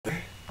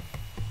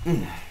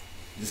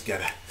Just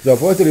gotta. So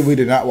unfortunately, we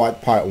did not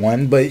watch part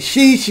 1, but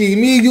she,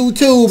 me, you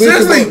too.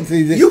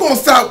 Seriously, you gonna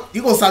stop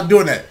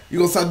doing that.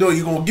 You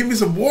gonna give me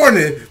some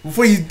warning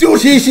before you do it.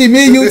 She,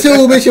 me, you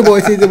too. It's your boy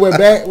Caesar. We're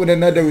back with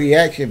another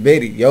reaction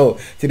video.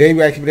 Today's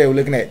reaction video, we're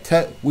looking at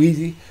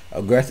TUTWEEZY,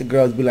 Aggressive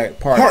Girls Be Like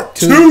part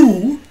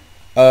 2.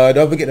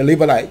 Don't forget to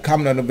leave a like,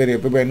 comment on the video.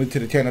 If you're brand new to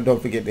the channel,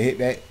 don't forget to hit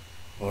that.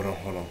 Hold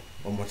on.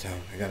 One more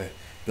time. I gotta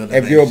build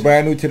that. If you're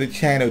brand new to the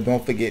channel,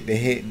 don't forget to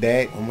hit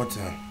that. One more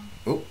time.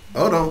 Oh,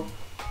 hold on.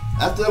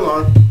 After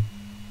alarm.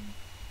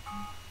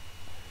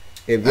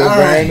 If you're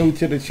brand new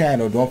to the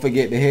channel, don't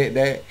forget to hit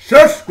that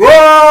subscribe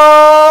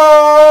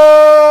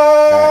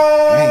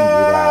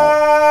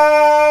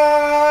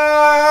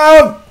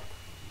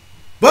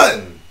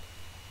button.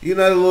 You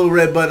know the little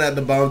red button at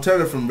the bottom.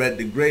 Turn it from red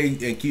to gray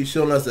and keep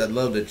showing us that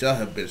love that y'all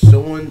have been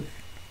showing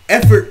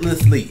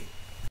effortlessly.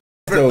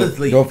 So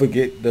don't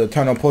forget to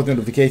turn on post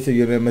notifications so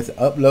you don't miss an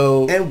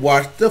upload. And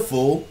watch the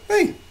full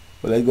thing.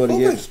 But let's go to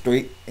get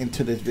straight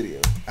into this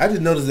video. I just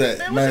noticed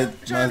that mine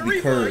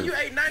be curved. You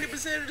ate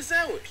 90% of the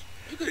sandwich.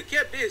 You could have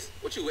kept this.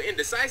 What, you were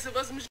indecisive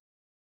or some shit?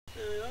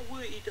 I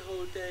would eat the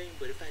whole thing,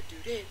 but if I do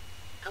that,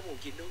 I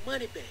won't get no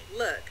money back.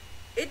 Look,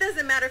 it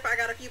doesn't matter if I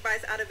got a few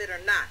bites out of it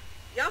or not.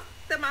 Y'all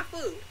f***ed up my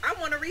food. I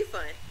want a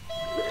refund.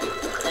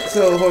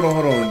 So, hold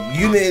on.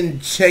 You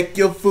didn't check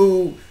your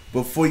food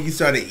before you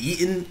started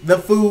eating the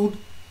food?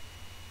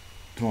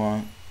 Come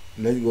on.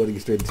 Let's go to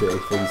get straight into it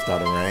before you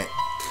start a rant.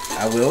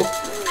 I will.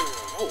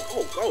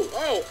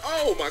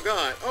 Oh my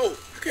God. Oh,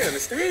 I can't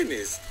understand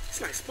this. It's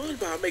like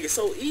SpongeBob make it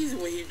so easy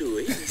when he do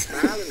it. He be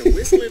smiling and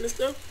whistling and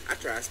stuff. I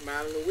try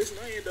smiling and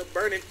whistling. I end up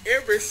burning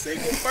every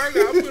single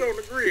burger I put on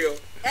the grill.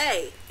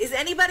 Hey, is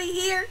anybody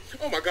here?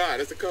 Oh my God,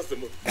 that's a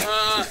customer.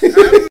 I'll be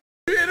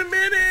in a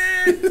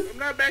minute. I'm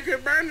not back here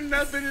burning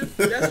nothing.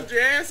 That's what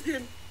you're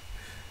asking.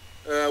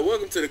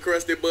 Welcome to the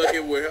Krusty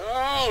Bucket where,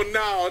 oh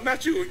no,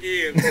 not you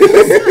again.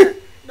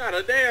 Not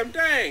a damn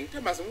thing.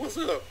 Tell me some, what's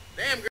up?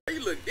 Damn girl,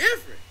 you look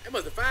different. They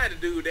must have found the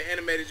dude that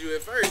animated you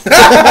at first.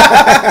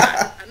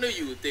 I knew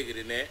you were thicker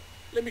than that.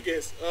 Let me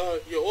guess,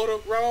 your order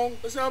wrong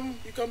or something?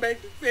 You come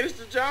back to finish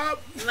the job?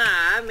 Nah,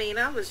 I mean,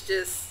 I was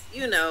just,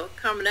 you know,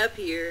 coming up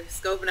here,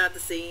 scoping out the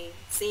scene,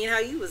 seeing how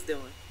you was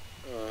doing.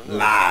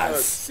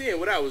 Lies. Seeing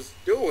what I was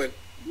doing.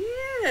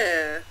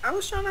 Yeah, I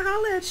was trying to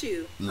holler at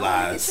you.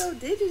 Lies. Get your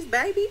digits,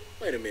 baby.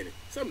 Wait a minute.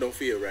 Something don't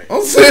feel right.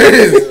 I'm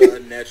serious.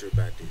 Unnatural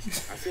about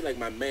this. I feel like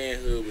my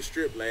manhood was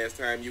stripped last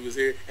time you was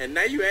here, and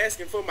now you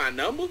asking for my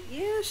number?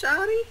 Yeah,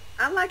 shawty.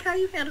 I like how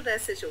you handled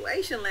that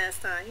situation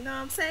last time. You know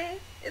what I'm saying?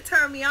 It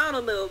turned me on a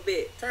little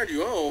bit. Turned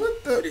you on,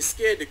 but it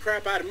scared the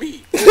crap out of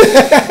me.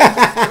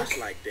 Just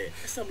like that.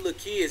 That's something little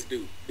kids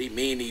do. Be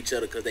mean to each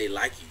other because they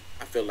like you.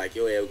 I feel like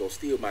your ass was gonna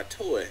steal my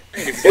toy. I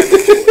ain't even got my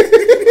toy.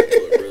 My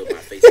toy rubbed my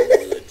face in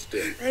blood and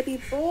stuff. Baby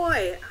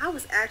boy, I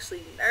was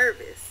actually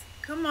nervous.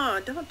 Come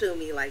on, don't do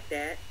me like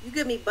that. You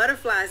give me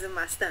butterflies in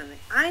my stomach.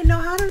 I ain't know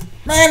how to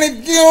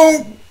manage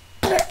you.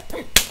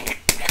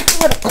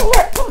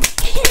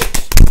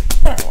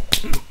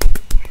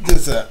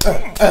 Just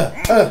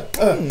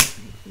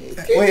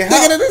wait,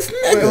 how?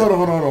 Wait,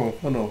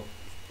 hold on.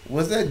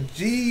 Was that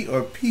G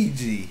or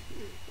PG?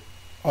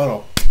 Hold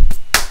on.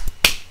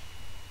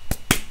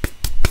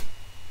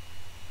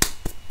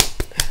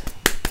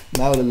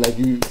 Now it look like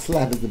you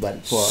slapping somebody.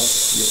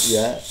 Pause.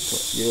 Yeah.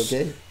 You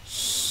okay?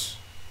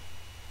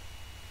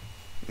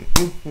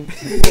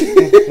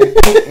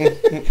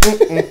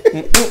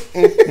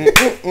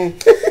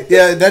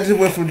 Yeah, that just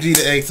went from G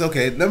to X.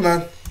 Okay, never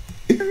mind.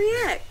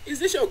 react. Is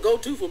this your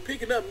go-to for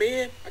picking up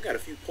men? I got a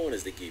few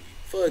pointers to give you.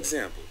 For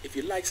example, if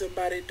you like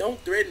somebody, don't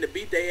threaten to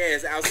beat their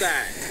ass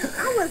outside.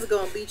 I wasn't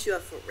gonna beat you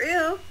up for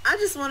real. I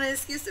just want an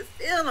excuse to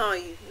feel on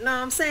you. You know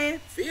what I'm saying?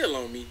 Feel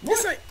on me?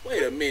 This ain't.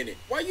 Wait a minute.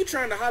 Why you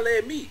trying to holler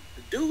at me?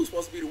 The dude's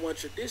supposed to be the one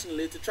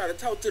traditionally to try to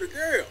talk to the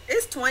girl.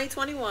 It's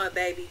 2021,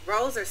 baby.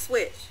 Roles are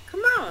switched.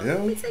 Come on, Yeah.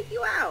 let me take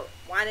you out.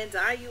 Wine and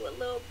dine you a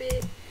little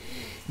bit.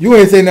 You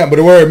ain't saying nothing but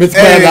a word, Mr.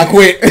 Krabs, I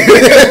quit.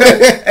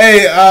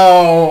 Hey,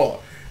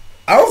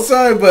 I'm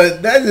sorry,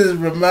 but that just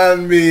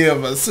reminded me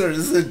of a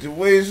certain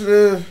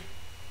situation.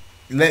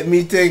 Let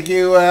me take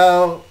you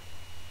out.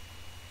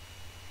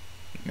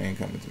 Ain't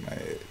coming to my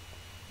head.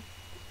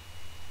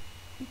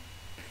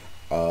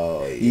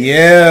 Oh,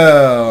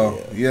 Yeah,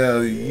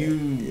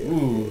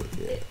 you.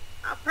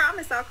 I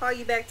promise I'll call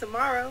you back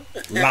tomorrow.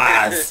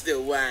 Lies.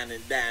 Still wine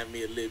and dine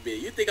me a little bit.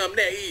 You think I'm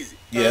that easy?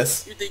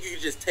 Yes. You think you can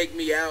just take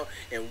me out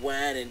and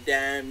wine and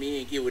dine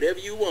me and get whatever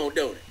you want,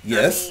 don't it?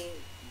 Yes. I mean,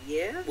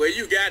 yeah. Well,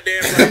 you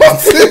goddamn right.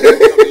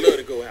 I would love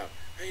to go out.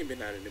 I ain't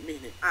been out in a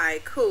minute.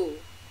 Alright, cool.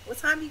 What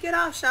time you get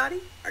off,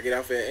 shawty? I get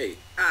off at 8.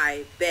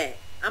 I bet.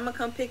 I'm gonna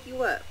come pick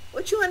you up.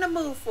 What you in the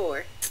mood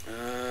for?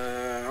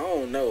 I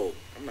don't know.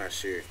 I'm not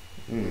sure.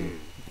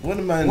 What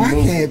am I in the why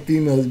mood? can't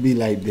females be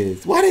like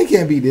this? Why they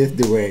can't be this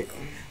direct?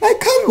 Like,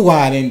 come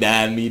wine and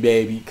dine me,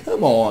 baby.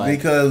 Come on.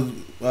 Because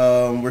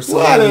we're still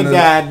Wine living and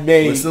dine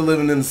me. we're still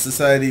living in a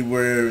society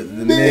where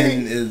the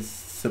man is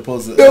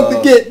supposed to. Don't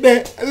forget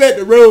that. Let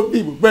the road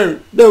people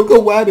burn. Don't go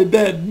wine and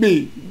dine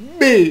me.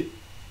 Me.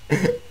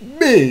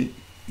 Me.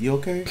 You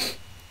okay?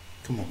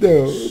 Come on.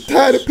 No,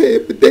 tired of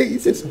paying for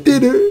dates and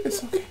dinner.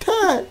 It's okay.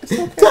 Tired. It's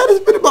okay. Tired of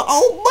spending my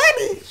own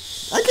money.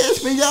 I can't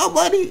spend y'all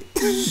money.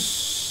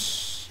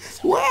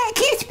 Why I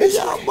can't spend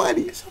y'all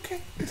money? It's okay.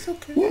 It's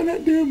okay. Why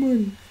not their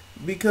money?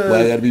 Because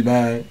Why I gotta be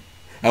mine?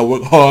 I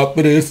work hard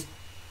for this.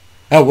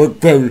 I work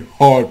very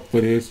hard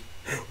for this.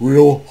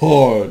 Real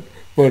hard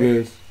for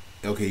this.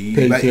 okay, you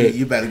better go I left. get it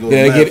You better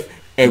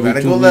every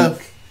go 2 left.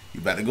 weeks. You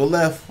better go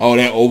left. All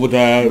that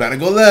overtime. You better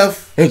go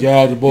left. It's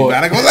y'all's boy. You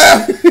better go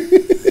left.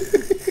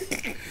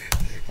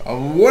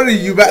 I'm warning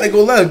you, better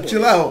go left.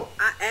 Chill out.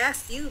 I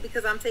asked you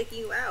because I'm taking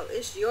you out.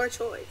 It's your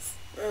choice.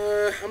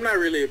 I'm not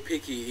really a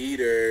picky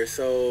eater,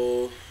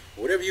 so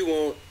whatever you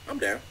want, I'm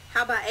down.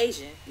 How about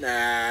Asian? Nah,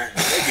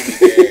 that give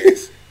me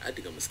gas. I think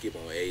I'm gonna skip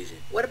on Asian.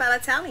 What about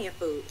Italian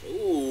food?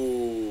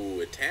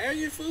 Ooh,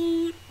 Italian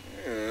food?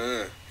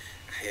 I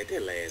had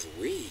that last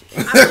week.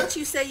 I thought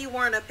you said you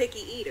weren't a picky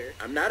eater.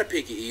 I'm not a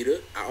picky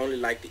eater. I only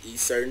like to eat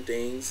certain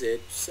things at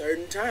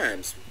certain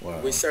times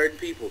Wow. with certain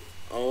people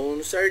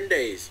on certain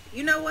days.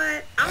 You know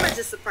what? I'm going to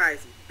just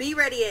surprise you. Be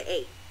ready at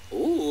 8.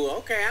 Ooh,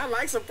 okay, I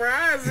like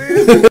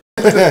surprises.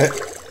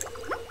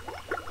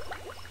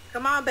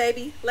 Come on,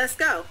 baby. Let's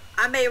go.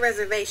 I made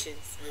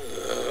reservations.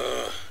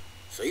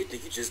 So you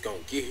think you just gonna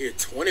get here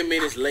 20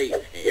 minutes late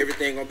and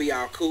everything gonna be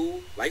all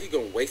cool? Like you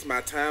gonna waste my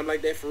time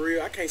like that for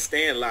real? I can't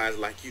stand lies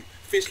like you.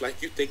 Fish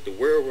like you think the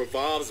world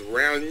revolves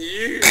around you.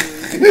 You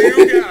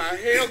got a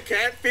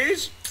Hellcat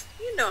fish?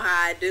 You know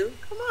how I do.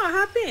 Come on,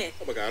 hop in.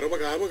 Oh my god, oh my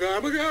god, oh my god,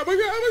 oh my god, oh my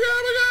god, oh my god,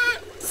 oh my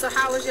god. So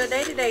how was your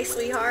day today,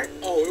 sweetheart?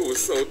 Oh, it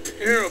was so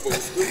terrible.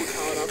 Scuba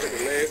called out in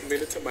the last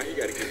minute to my he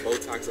gotta get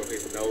Botox on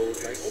his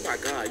nose. Like, oh my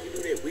god, you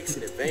knew that weeks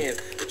in advance,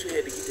 but you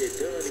had to get that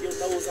done and your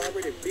nose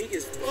already big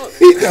as fuck.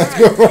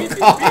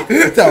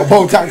 Talking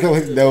Botox on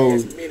his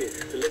nose. Last minute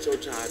to let your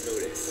child know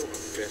that it's so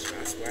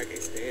unprofessional. I swear I can't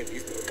stand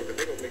these motherfuckers.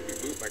 They gonna make me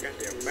lose my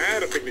goddamn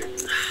mind up in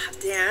this.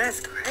 Damn, that's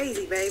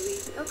crazy, baby.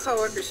 Your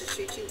coworkers should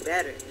treat you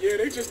better. Yeah,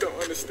 they just don't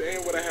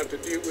understand what I have to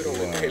deal with on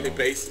a daily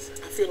basis.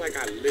 I feel like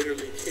I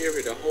literally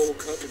carry the whole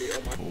company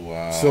on my...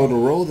 Wow. So the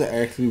roles are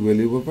actually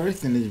really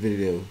reversed in this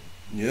video.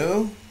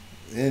 Yeah,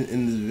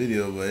 in this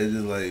video, but it's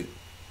just like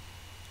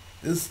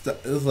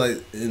it's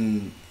like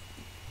in.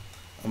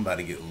 I'm about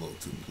to get a little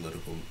too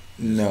political.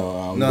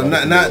 No,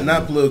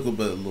 not political,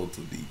 but a little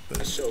too deep.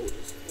 But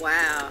shoulders.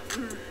 Wow.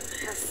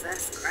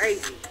 That's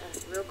crazy.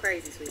 That's real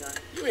crazy, sweetheart.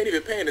 You ain't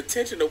even paying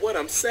attention to what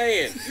I'm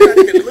saying. You're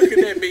not even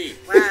looking at me.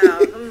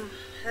 Wow.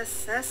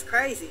 That's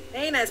crazy.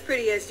 They ain't as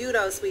pretty as you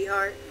though,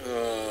 sweetheart.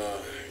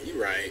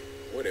 You right.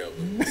 Whatever.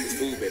 This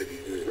food better be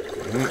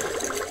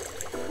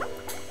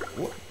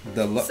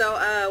good.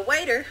 So,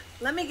 waiter,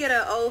 let me get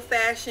an old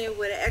fashioned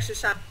with an extra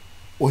shot.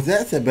 Was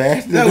that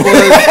Sebastian? that was, I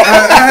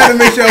had to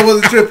make sure I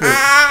wasn't tripping.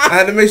 I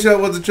had to make sure I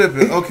wasn't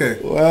tripping. Okay.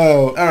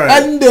 Wow. All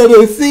right. Under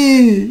the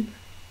sea.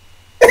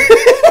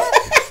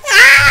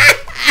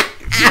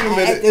 I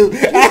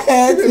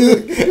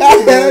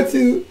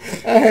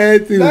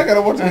had to. I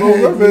gotta watch the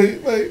Little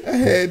Mermaid. Like, I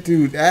had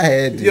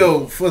to.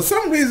 Yo, for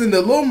some reason, the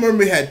Little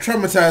Mermaid had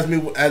traumatized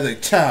me as a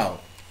child.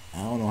 I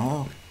don't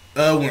know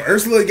how. When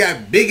Ursula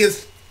got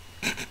biggest,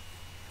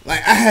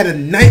 like I had a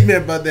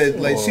nightmare about that.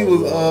 Like she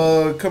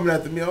was coming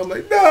after me. I was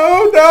like,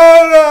 no.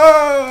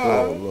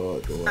 Oh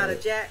Lord. Out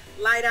of Jack,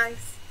 light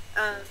ice,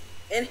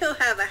 and he'll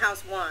have a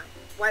house wine,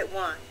 white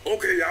wine.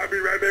 Okay, I'll be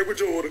right back with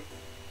your order.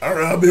 All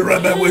right, I'll be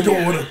right back with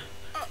your order.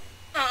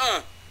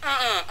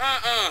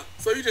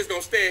 So you just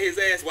gonna stare at his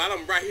ass while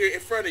I'm right here in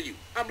front of you?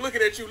 I'm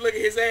looking at you, look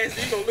at his ass,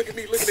 and you gonna look at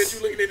me, looking at you,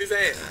 looking at his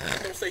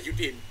ass. Don't say you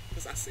didn't,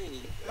 because I seen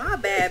you. My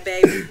bad,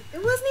 baby.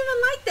 It wasn't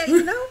even like that,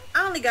 you know?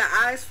 I only got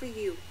eyes for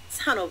you.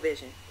 Tunnel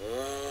vision.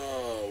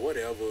 Oh,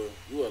 whatever.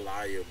 You a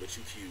liar, but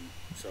you cute,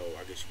 so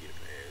I guess you get a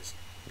pass.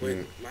 But,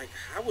 like,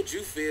 how would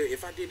you feel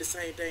if I did the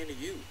same thing to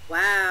you?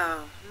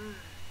 Wow.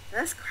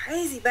 That's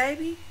crazy,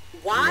 baby.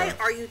 Why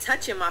are you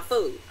touching my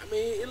food? I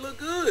mean, it looked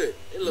good.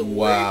 It looked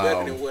Wow. way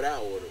better than what I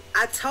ordered.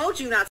 I told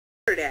you not to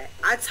order that.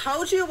 I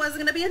told you it wasn't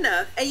going to be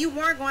enough, and you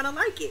weren't going to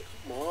like it.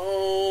 Come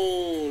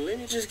on, let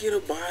me just get a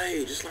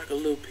bite, just like a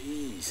little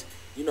piece.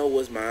 You know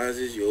what's mine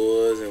is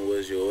yours, and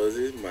what's yours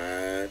is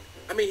mine.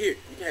 I mean, here,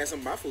 you can have some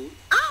of my food.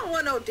 I don't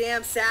want no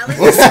damn salad.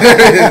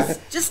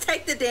 Just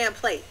take the damn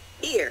plate.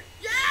 Here.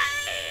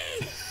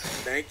 Yay!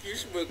 Thank you,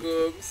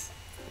 Schmookums.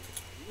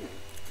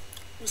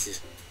 What's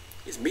this?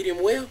 It's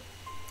medium well.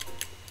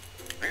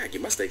 I gotta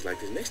get my steaks like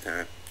this next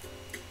time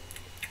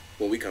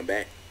when we come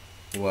back.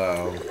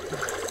 Wow.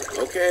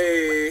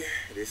 Okay,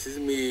 this is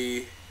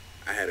me.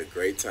 I had a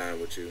great time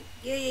with you.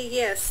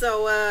 Yeah.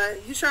 So,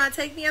 you trying to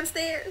take me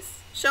upstairs?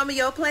 Show me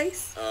your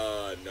place?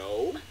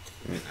 No.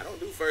 I don't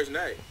do first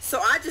night.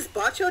 So I just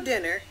bought your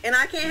dinner, and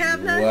I can't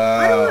have none? Wow.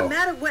 Why do it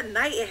matter what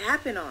night it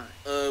happened on?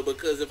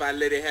 Because if I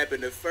let it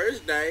happen the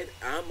first night,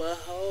 I'm a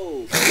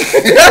hoe.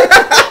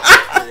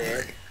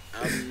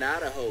 I'm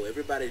not a hoe.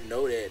 Everybody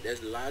know that.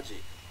 That's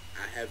logic.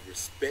 I have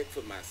respect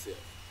for myself.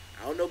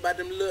 I don't know about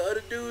them little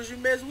other dudes you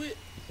mess with.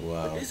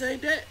 Wow. But this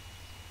ain't that.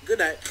 Good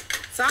night.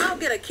 So I don't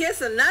get a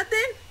kiss or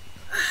nothing?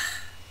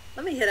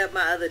 Let me hit up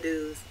my other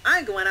dudes. I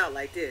ain't going out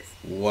like this.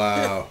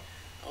 Wow.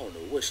 I don't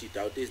know what she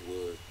thought this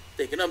was.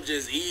 Thinking I'm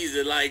just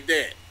easy like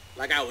that.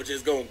 Like I was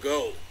just gonna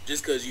go.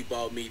 Just cause you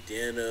bought me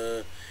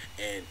dinner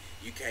and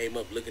you came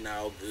up looking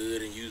all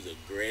good and you was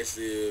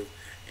aggressive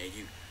and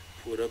you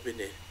put up in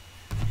that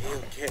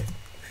Hellcat.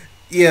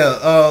 Yeah,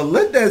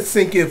 let that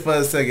sink in for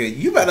a second.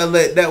 You better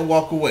let that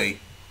walk away.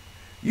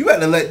 You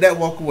better let that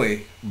walk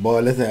away.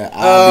 Boy, listen,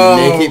 I'll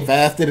be naked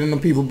faster than the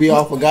people be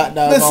off of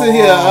goddamn. Listen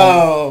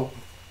here,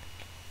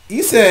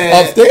 you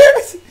said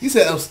upstairs? You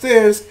said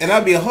upstairs, and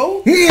I'll be a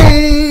hoe?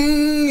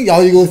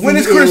 Y'all, you gonna see when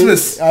is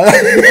Christmas?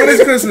 When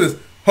is Christmas?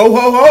 Ho,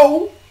 ho,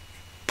 ho.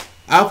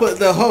 I'll put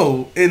the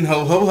hoe in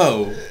ho, ho,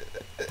 ho.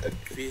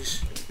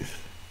 Fish.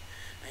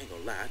 I ain't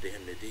gonna lie, I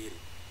damn near did it.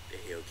 The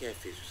Hellcat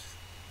fish was,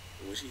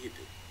 when she hit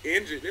the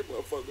engine, that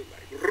motherfucker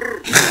like,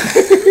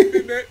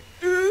 in that,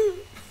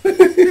 I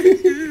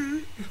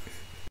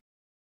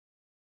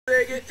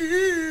ain't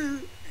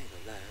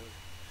gonna lie.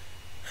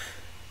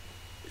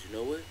 But you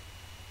know what?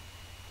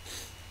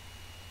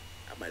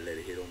 I might let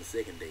it hit on the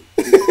second date.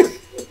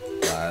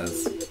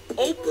 Lies.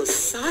 Oh,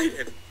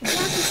 Poseidon. Why is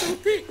it so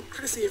thick? I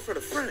can see it from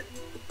the front.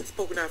 It's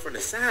poking out from the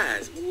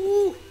sides.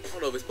 Ooh. I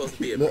don't know if it's supposed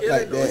to be a Look pillar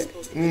like or it's that.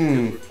 supposed to be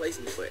a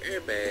replacement for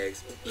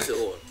airbags. Either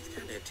or. It's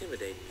kind of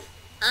intimidating me.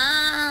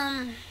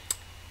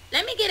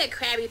 Let me get a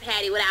Krabby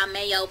Patty without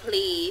mayo,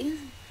 please.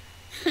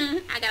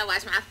 I gotta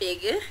watch my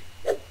figure.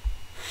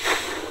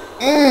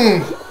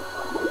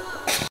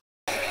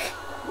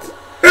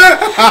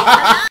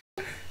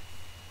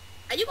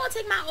 Are you gonna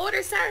take my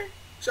order, sir?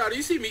 Shawty,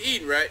 you see me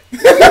eating, right?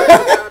 Job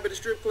at the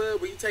strip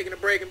club where you taking a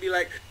break and be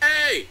like,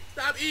 hey,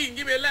 stop eating,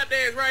 give me a lap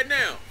dance right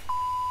now.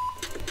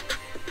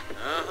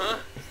 Uh-huh.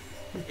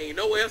 Ain't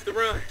nowhere else to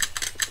run.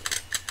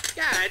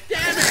 God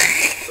damn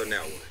it. So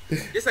now what?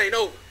 This ain't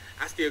over.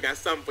 I still got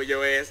something for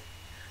your ass.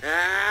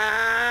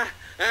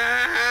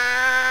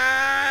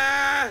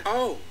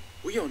 Oh,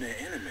 we on that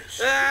anime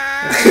shit.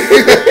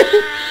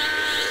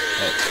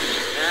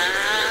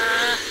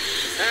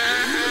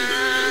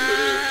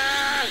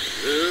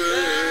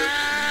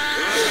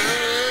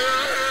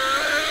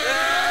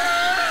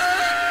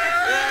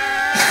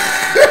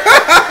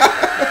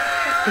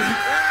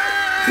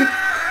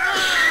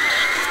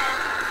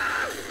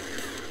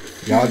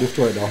 Y'all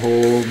destroyed the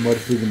whole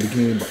motherfucking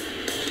bikini.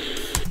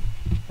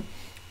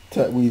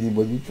 TUTWEEZY,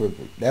 was you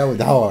tripping? That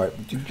was hard,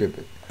 but you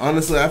tripping.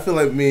 Honestly, I feel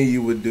like me and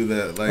you would do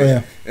that.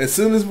 Like, as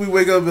soon as we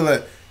wake up, be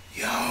like,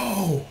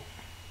 yo,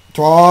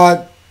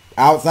 Todd,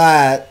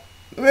 outside.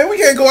 Man, we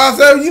can't go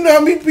outside. You know how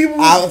many people...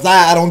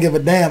 Outside, I don't give a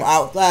damn.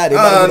 Outside.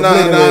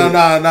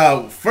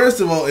 No. First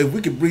of all, if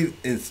we could breathe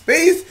in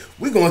space,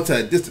 we're going to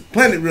a distant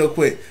planet real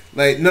quick.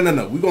 Like, no.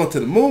 We're going to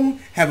the moon,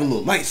 have a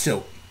little light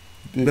show.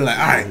 Be like,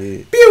 all right.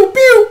 Pew,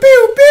 pew,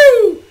 pew,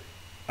 pew.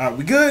 All right,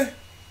 we good?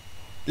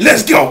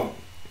 Let's go.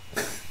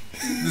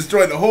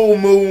 Destroy the whole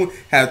moon,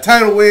 have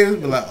tidal waves,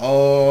 be like,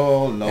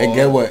 oh, Lord. And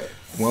get what?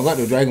 We don't got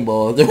no Dragon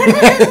Balls.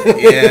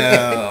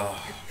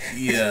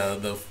 Yeah,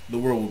 the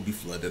world would be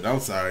flooded. I'm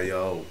sorry,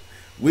 y'all.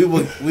 We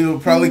would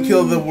probably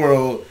kill the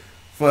world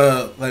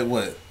for like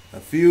what?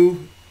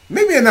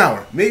 Maybe an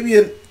hour, maybe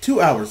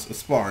 2 hours of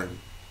sparring.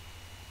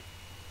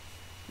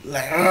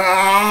 Like,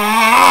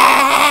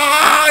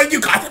 you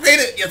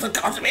constipated? Yes, I'm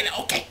constipated.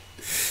 Okay.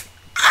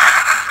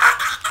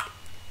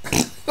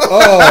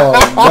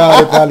 Oh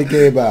God, it probably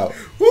came out.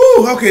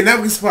 Woo. Okay, now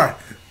we can spar.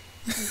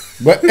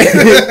 But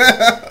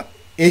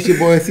it's your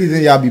boy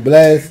Season. Y'all be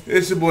blessed.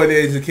 It's your boy the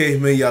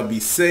Education Man. Y'all be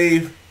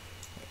safe.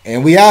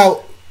 And we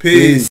out.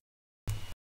 Peace.